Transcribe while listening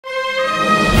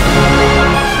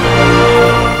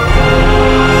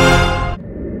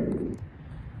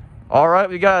All right,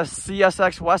 we got a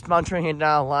CSX Westbound train here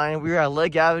down the line. We are at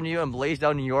Lake Avenue in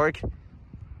Blasdell, New York.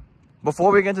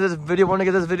 Before we get into this video, I want to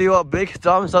give this video a big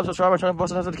thumbs up, subscribe, and turn on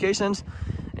post notifications.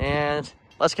 And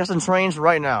let's catch some trains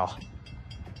right now.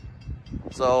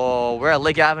 So we're at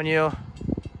Lake Avenue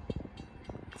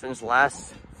since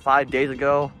last 5 days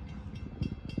ago.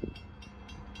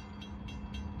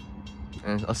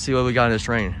 And let's see what we got in this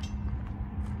train.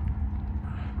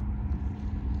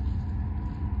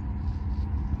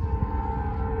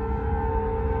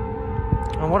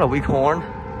 Oh, what a weak horn.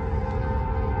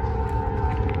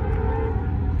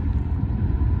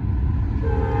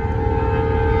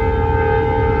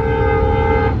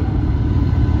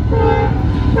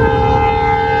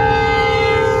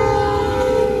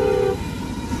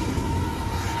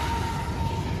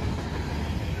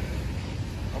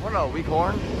 What a weak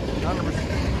horn. 100%.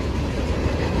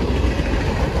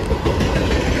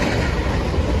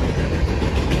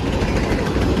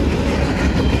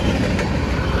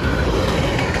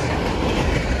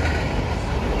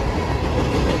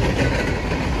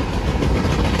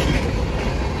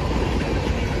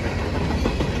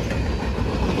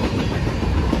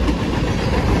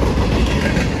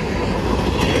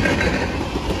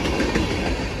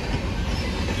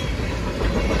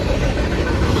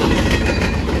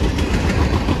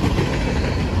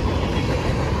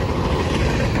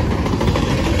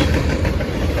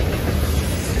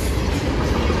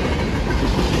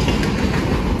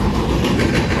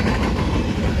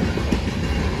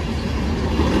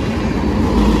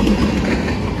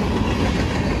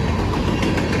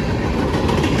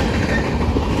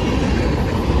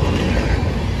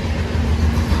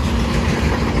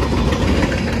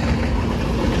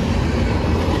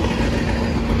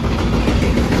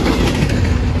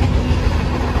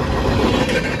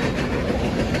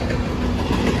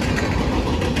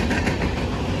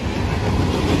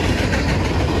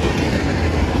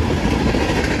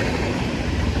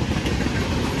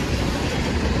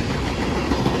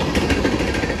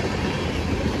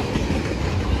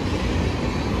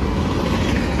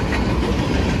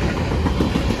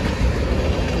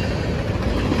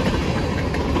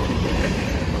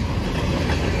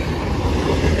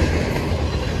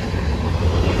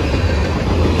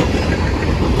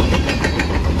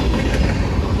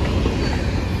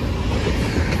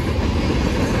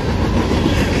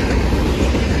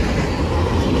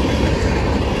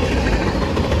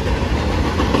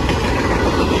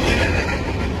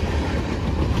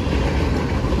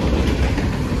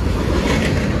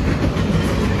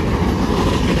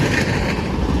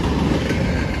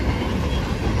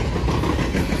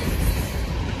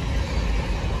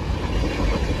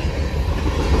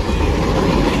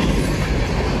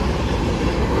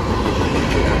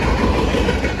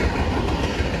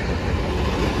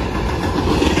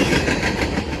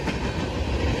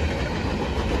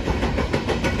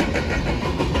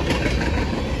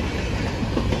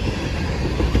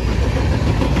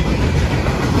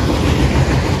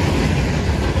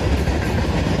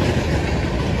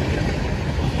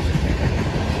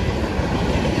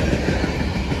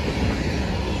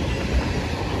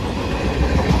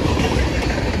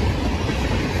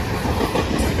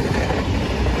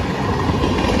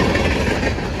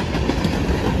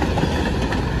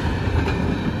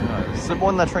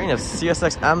 On that train of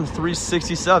CSX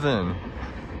M367.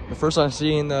 The first time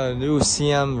seeing the new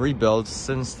CM rebuild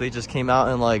since they just came out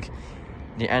in like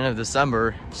the end of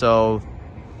December. So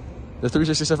the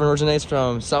 367 originates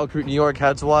from Selkirk, New York,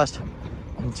 heads west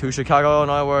to Chicago,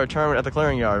 Illinois, where it terminated at the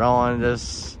clearing yard on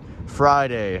this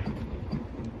Friday,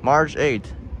 March 8th,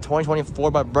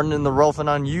 2024 by Brendan the Railfanning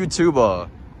on YouTube.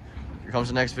 Here comes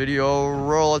the next video.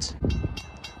 Roll it.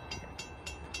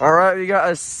 All right, we got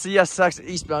a CSX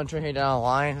Eastbound train here down the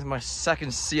line. This is my second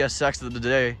CSX of the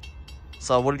day.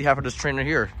 So what did you have for this train right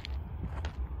here?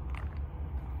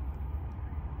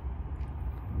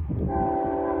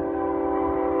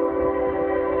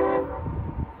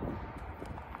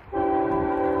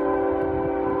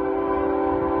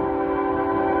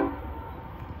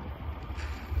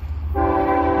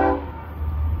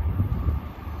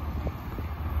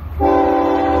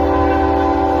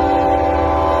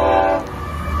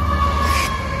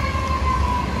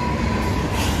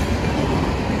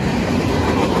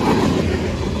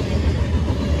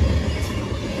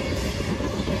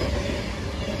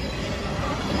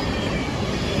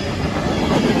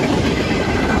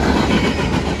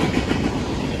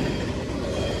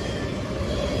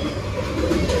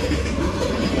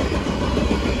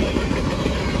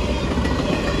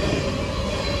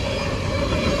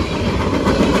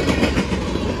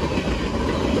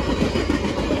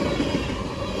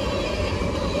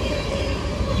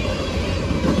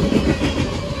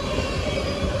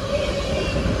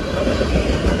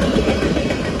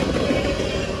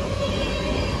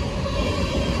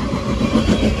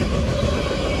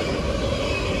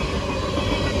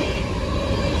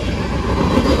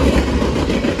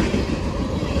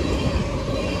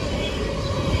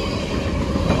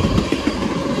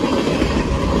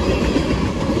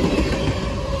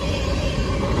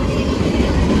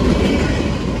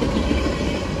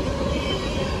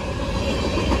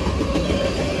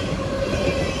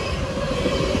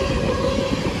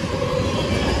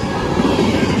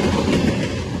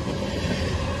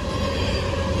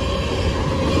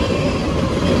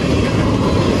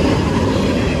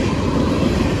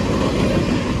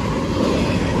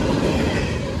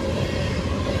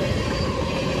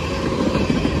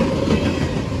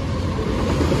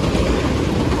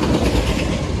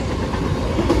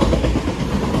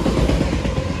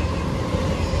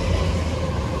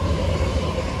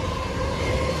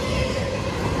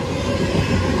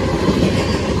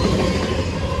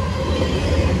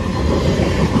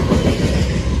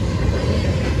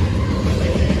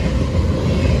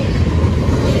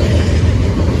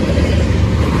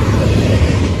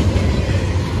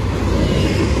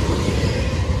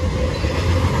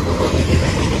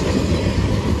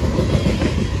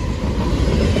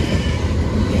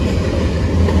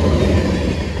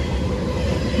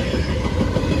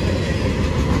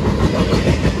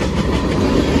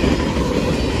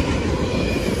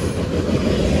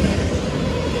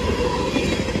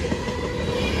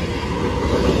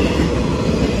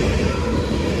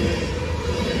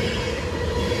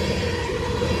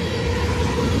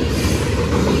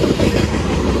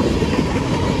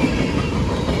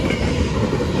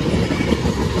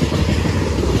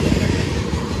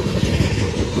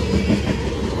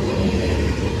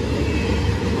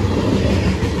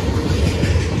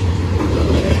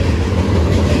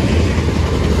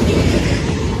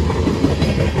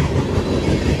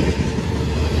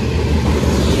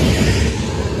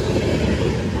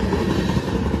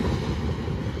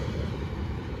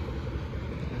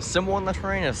 Symbol on the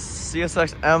train is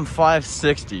CSX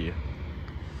M560.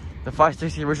 The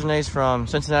 560 originates from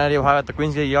Cincinnati, Ohio at the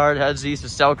Queensgate yard, heads east to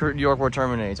Selkirk, New York, where it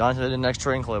terminates. On to the next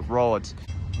train clip. Roll it.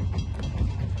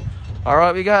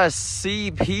 Alright, we got a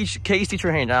CPKC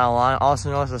train down the line,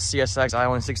 also known as the CSX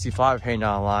I-165 train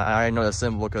down the line. I know the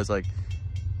symbol because, like,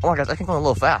 oh my gosh, I can go a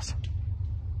little fast.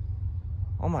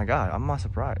 Oh my god, I'm not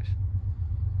surprised.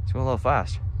 It's going a little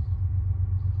fast.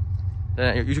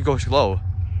 Then you should go slow.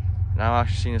 Now I'm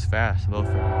actually seeing this fast, a little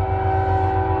fast.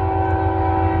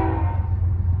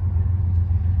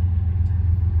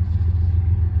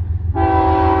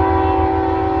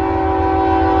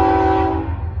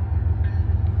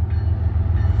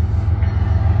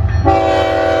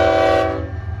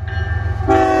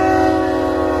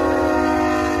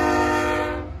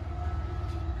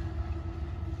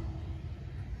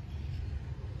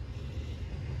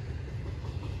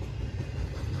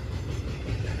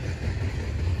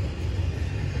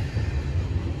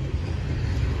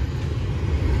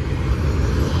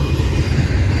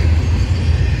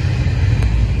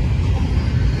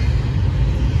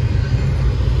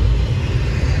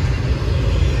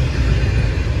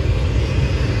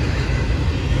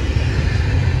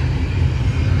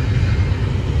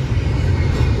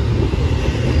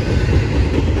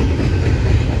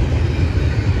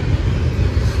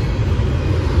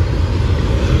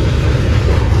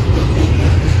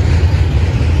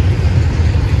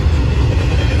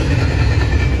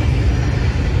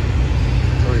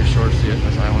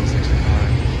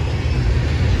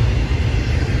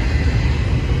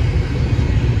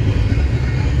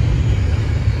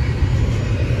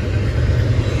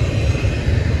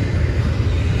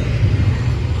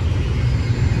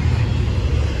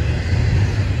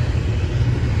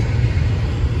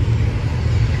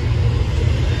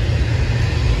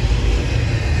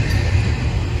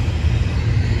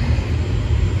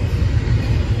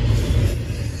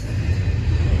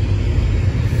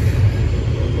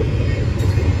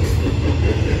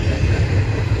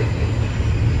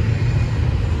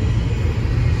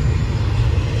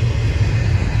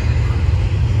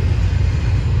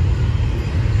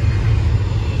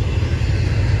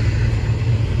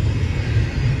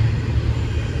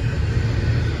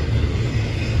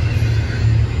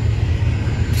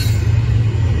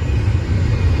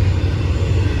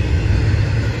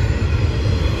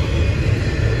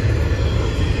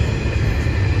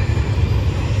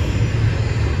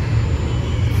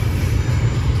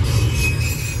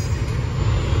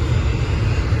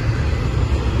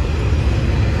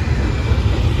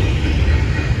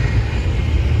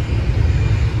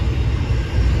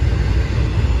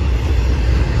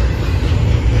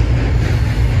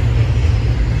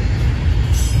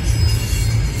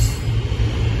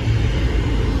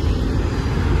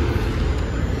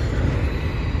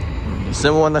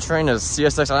 Symbol on the train is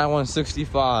CSX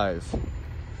I-165. The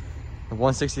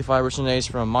 165 originates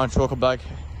from Montreal, Quebec,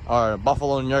 or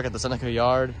Buffalo, New York at the Seneca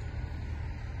Yard.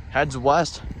 Heads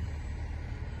west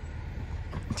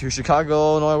to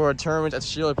Chicago, Illinois, where it terminates at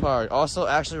Schiller Park. Also,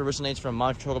 actually originates from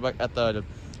Montreal, Quebec at the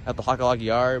Hochelaga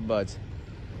Yard, but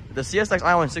the CSX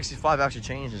I-165 actually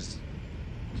changes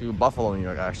to Buffalo, New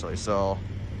York, actually. So,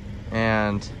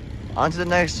 and on to the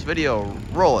next video.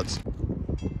 Roll it.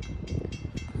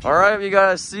 Alright, we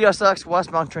got a CSX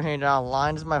Westbound train down the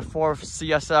line. This is my fourth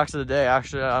CSX of the day.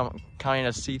 Actually, I'm counting a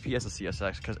CP as a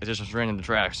CSX because it just ran in the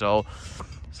track. So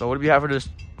what do we have for this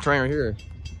train right here?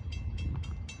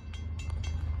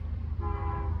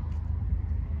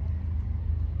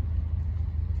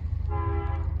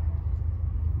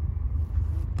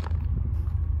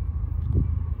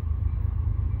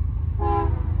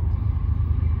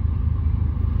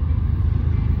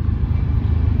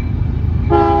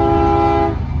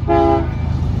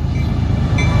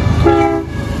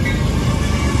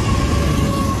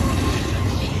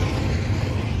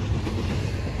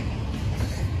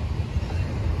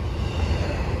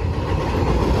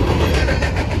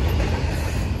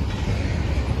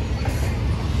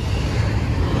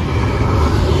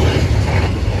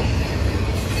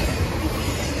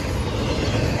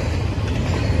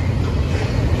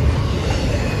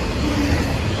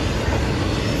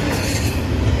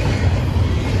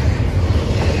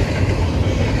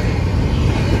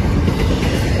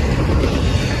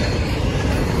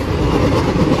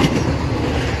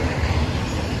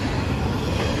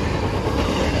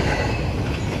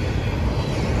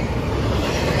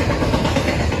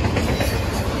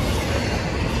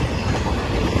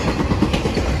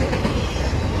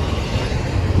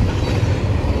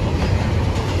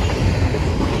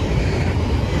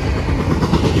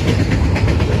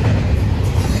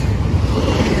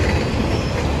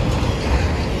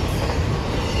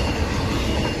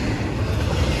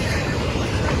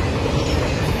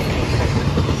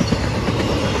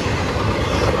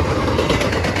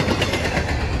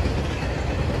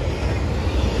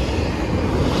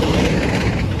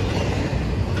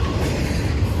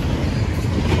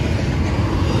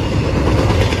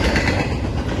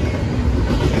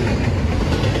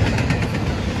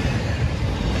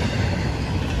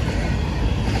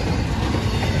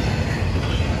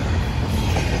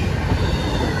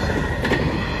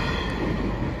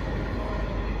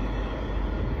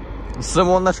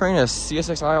 Symbol on the train is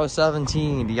CSX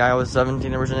IO-17. The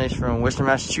IO-17 originates from Worcester,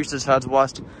 Massachusetts, heads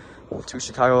west to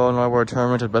Chicago, Illinois, where it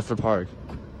terminates at Bedford Park.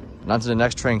 Now to the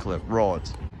next train clip. Roll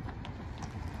it.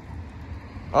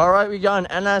 Alright, we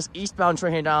got an NS eastbound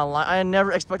train here down the line. I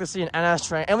never expected to see an NS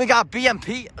train. And we got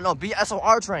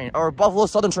BSOR train, or Buffalo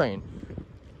Southern train.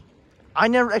 I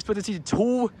never expected to see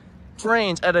two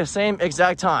trains at the same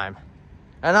exact time.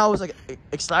 And I was like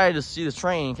excited to see the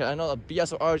train, because I know the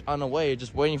BSOR is on the way,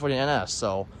 just waiting for the NS.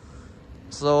 So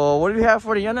what do we have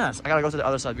for the NS? I gotta go to the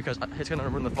other side because it's gonna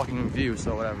ruin the fucking view,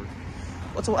 so whatever.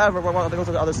 Whatsoever, we're gonna go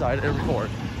to the other side and record.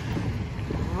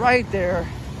 Right there,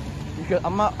 because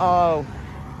I'm not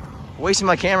wasting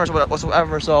my cameras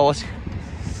whatsoever, so let's...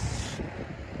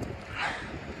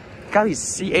 Got these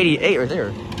C88 right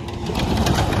there.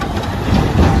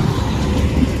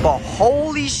 But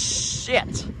holy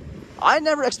shit! I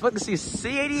never expected to see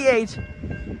C88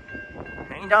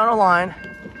 hanging down the line,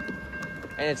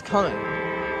 and it's coming.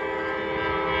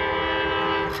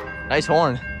 Nice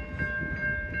horn.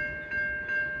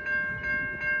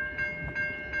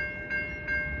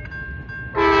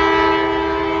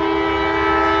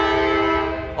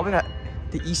 Oh, we got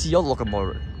the ECO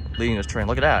locomotive leading this train.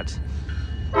 Look at that.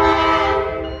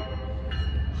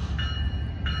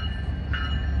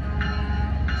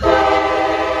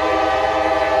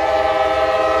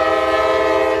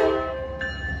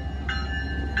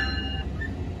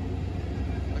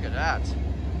 Look at that.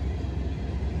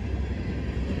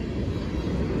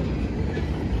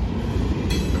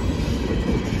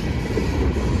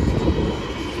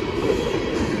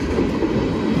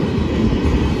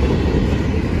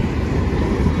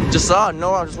 Just saw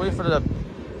no, I'm just waiting for the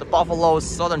Buffalo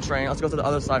Southern train. Let's go to the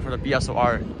other side for the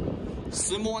BSOR.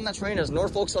 Symbol on that train is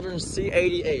Norfolk Southern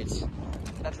C88.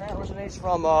 That train originates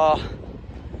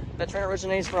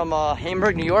from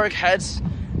Hamburg, New York.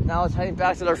 Now it's heading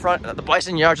back to the front, the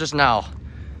Bison Yard just now.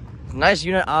 Nice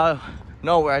unit out of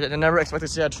nowhere. I never expected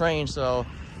to see that train, so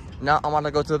now I'm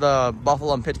gonna go to the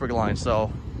Buffalo and Pittsburgh line.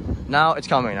 So now it's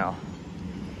coming now.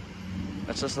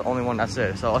 That's just the only one, that's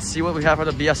it. So let's see what we have for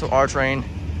the BSOR train.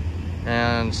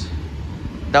 And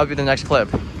that would be the next clip.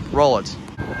 Roll it.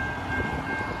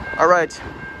 All right,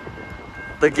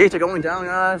 the gates are going down,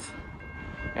 guys.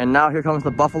 And now here comes the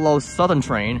Buffalo Southern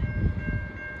train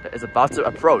that is about to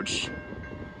approach.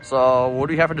 So what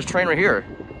do we have for this train right here?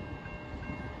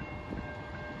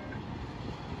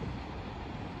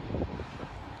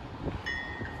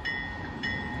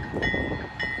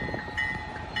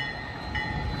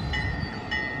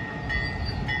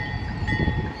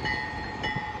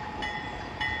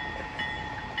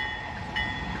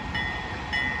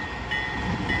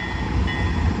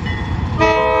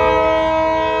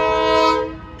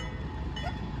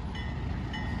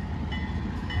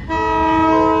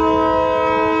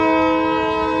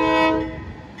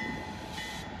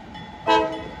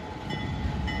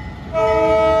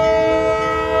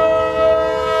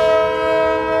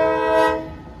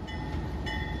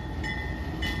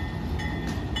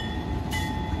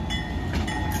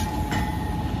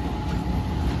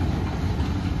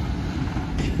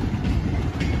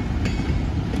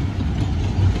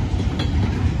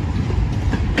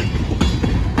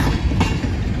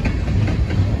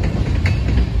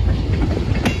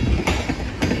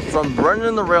 From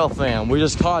Brendan the Railfan, we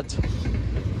just caught two.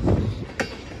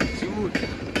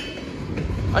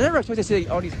 I never expected to see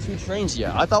all these two trains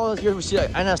yet. I thought we would see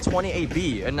like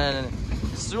NS28B, and then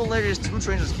sooner or later these two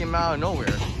trains just came out of nowhere.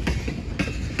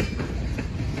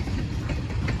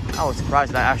 I was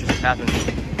surprised that actually just happened.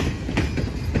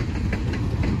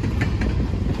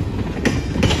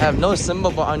 I have no symbol,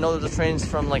 but I know that the train's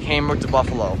from like Hamburg to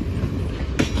Buffalo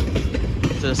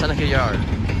to the Seneca Yard.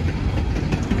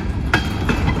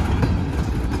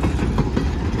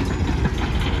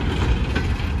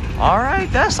 All right,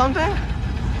 that's something.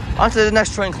 On to the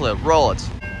next train clip. Roll it.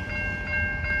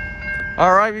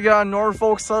 All right, we got a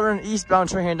Norfolk Southern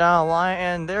eastbound train here down the line,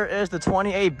 and there is the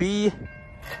 28B.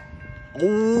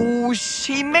 Oh,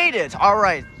 he made it. All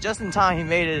right, just in time, he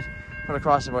made it for the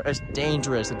crossing. It's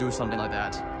dangerous to do something like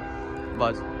that.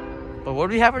 But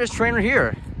what do we have for this train right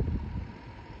here?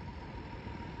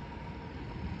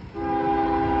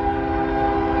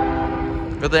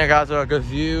 Good thing I got a good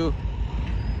view.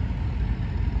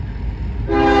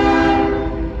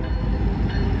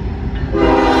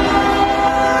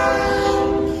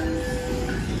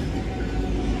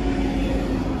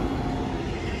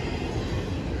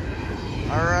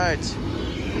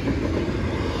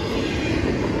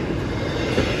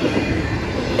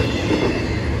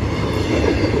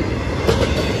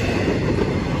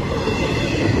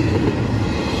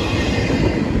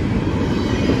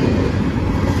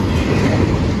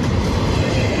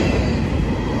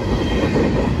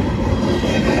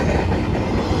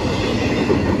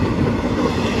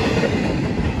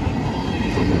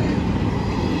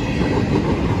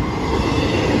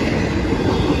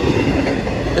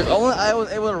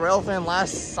 was able to railfan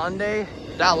last Sunday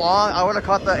that long, I would have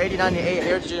caught the 8098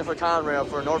 Heritage Unit for Conrail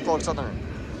for Norfolk Southern.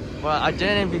 But I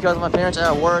didn't because my parents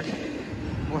are at work.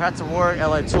 We had to work at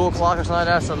like 2 o'clock or something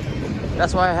like that. So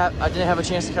that's why I didn't have a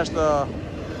chance to catch the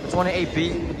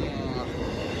 28B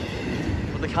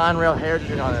with the Conrail Heritage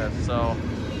Unit on it. So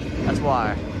that's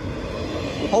why.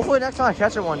 Hopefully next time I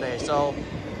catch it one day. So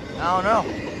I don't know.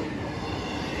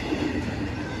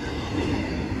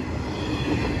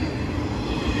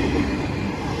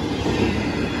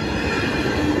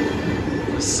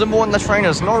 The symbol on the train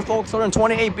is Norfolk Southern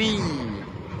 28B.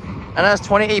 And that's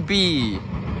 28B.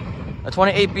 The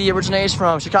 28B originates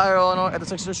from Chicago, Illinois at the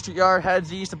 6th Street Yard,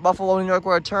 heads east to Buffalo, New York,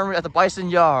 where it terminates at the Bison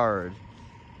Yard.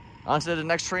 On to the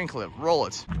next train clip. Roll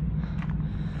it.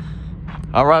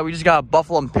 All right, we just got a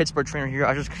Buffalo and Pittsburgh train here.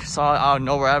 I just saw it out of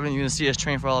nowhere. I haven't even seen this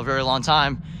train for a very long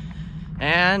time.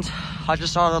 And I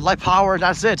just saw the light power, and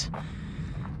that's it.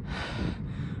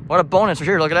 What a bonus for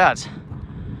here, look at that.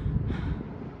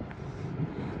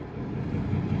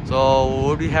 So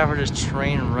what do we have for this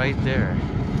train right there?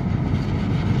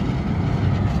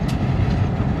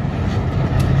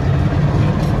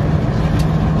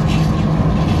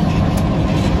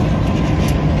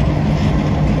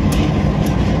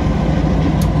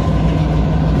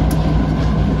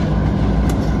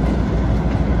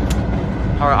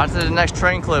 All right, on to the next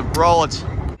train clip. Roll it.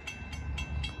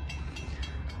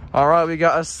 All right, we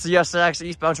got a CSX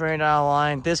Eastbound train down the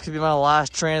line. This could be my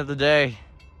last train of the day.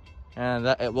 And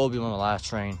that it will be my last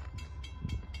train.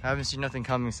 I haven't seen nothing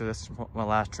coming, so this is my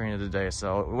last train of the day.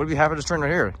 So what do we have for this train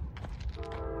right here?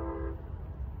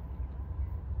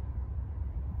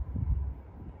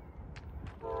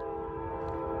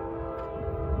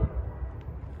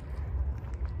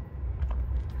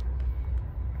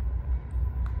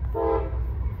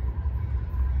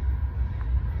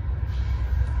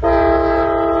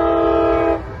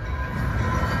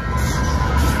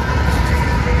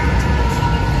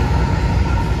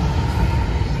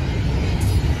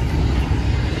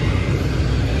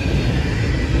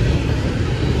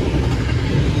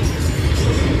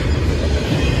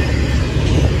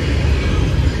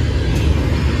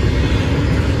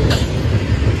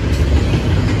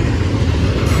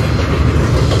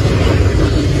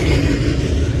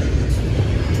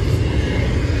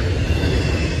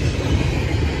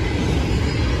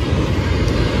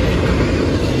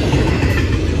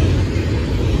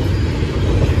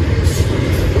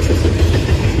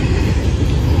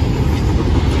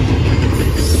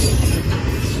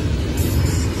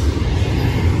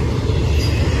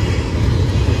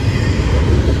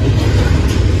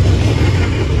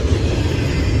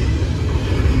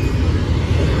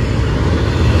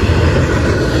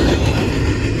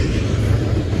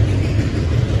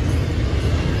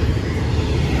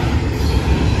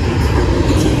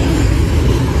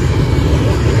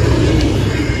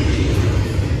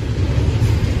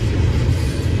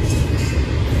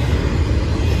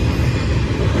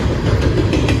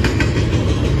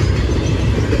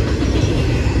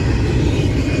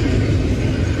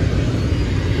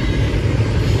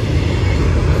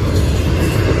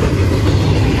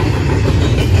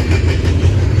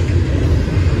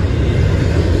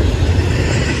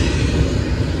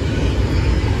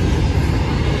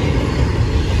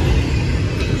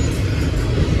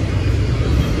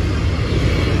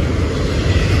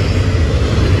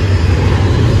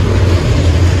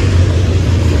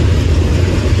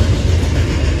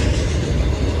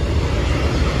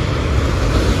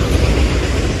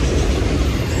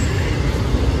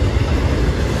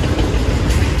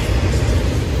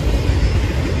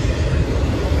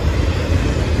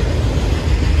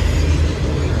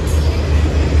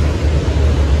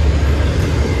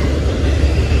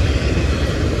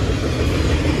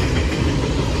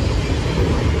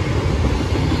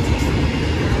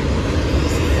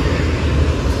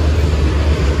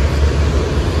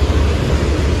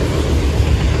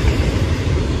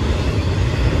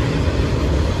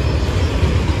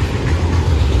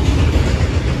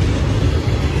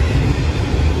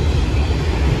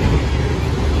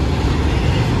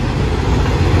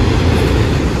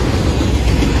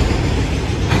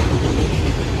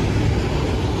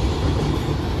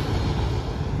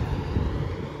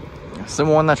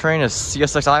 Symbol on that train is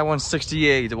CSX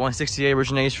I-168. The 168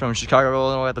 originates from Chicago,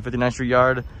 Illinois at the 59th Street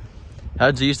Yard.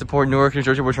 Heads east to Port Newark, New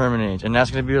Jersey, will terminate. And that's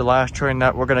going to be the last train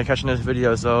that we're going to catch in this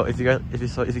video. So if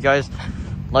you guys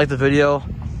like the video,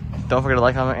 don't forget to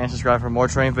like, comment, and subscribe for more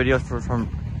train videos from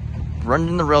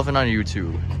running the Railfanning on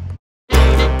YouTube.